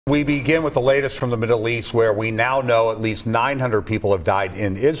We begin with the latest from the Middle East, where we now know at least 900 people have died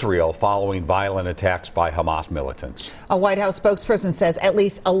in Israel following violent attacks by Hamas militants. A White House spokesperson says at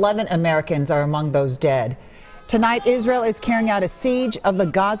least 11 Americans are among those dead. Tonight, Israel is carrying out a siege of the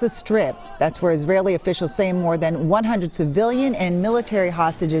Gaza Strip. That's where Israeli officials say more than 100 civilian and military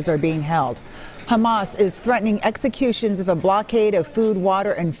hostages are being held. Hamas is threatening executions if a blockade of food,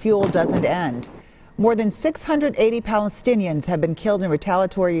 water, and fuel doesn't end. More than 680 Palestinians have been killed in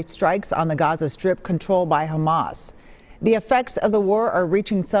retaliatory strikes on the Gaza Strip controlled by Hamas. The effects of the war are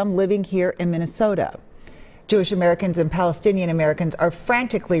reaching some living here in Minnesota. Jewish Americans and Palestinian Americans are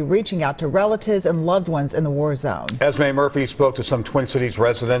frantically reaching out to relatives and loved ones in the war zone. Esme Murphy spoke to some Twin Cities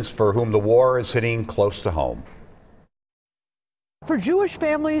residents for whom the war is hitting close to home. For Jewish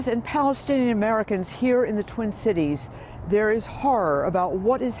families and Palestinian Americans here in the Twin Cities, there is horror about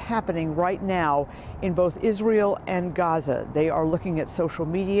what is happening right now in both Israel and Gaza. They are looking at social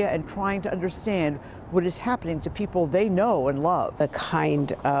media and trying to understand what is happening to people they know and love. The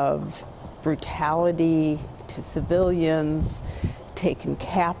kind of brutality to civilians, taken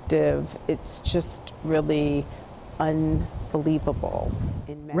captive, it's just really unbelievable.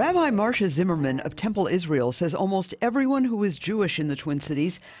 Rabbi Marcia Zimmerman of Temple Israel says almost everyone who is Jewish in the Twin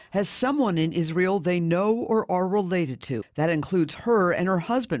Cities has someone in Israel they know or are related to. That includes her and her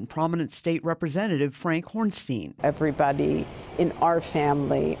husband, prominent state representative Frank Hornstein. Everybody in our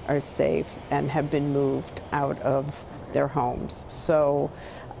family are safe and have been moved out of their homes,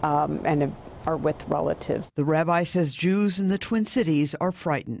 and are with relatives. The rabbi says Jews in the Twin Cities are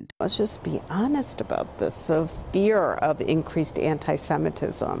frightened. Let's just be honest about this. So fear of increased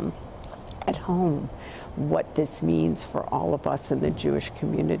anti-Semitism at home, what this means for all of us in the Jewish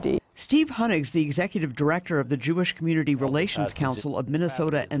community. Steve Hunnigs, the executive director of the Jewish Community Relations Council of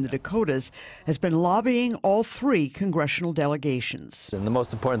Minnesota and the Dakotas, has been lobbying all three congressional delegations. And the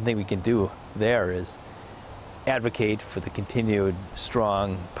most important thing we can do there is advocate for the continued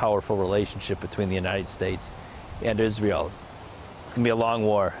strong, powerful relationship between the United States and Israel. It's going to be a long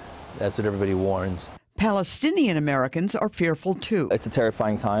war. That's what everybody warns. Palestinian Americans are fearful too. It's a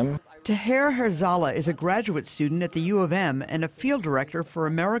terrifying time. Taher Herzala is a graduate student at the U of M and a field director for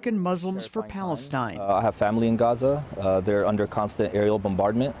American Muslims for Palestine. I have family in Gaza. They're under constant aerial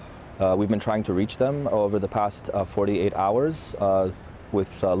bombardment. We've been trying to reach them over the past 48 hours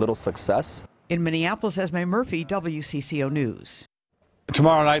with little success. In Minneapolis, Esme Murphy, WCCO News.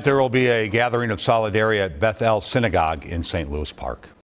 Tomorrow night there will be a gathering of solidarity at Beth El Synagogue in St. Louis Park.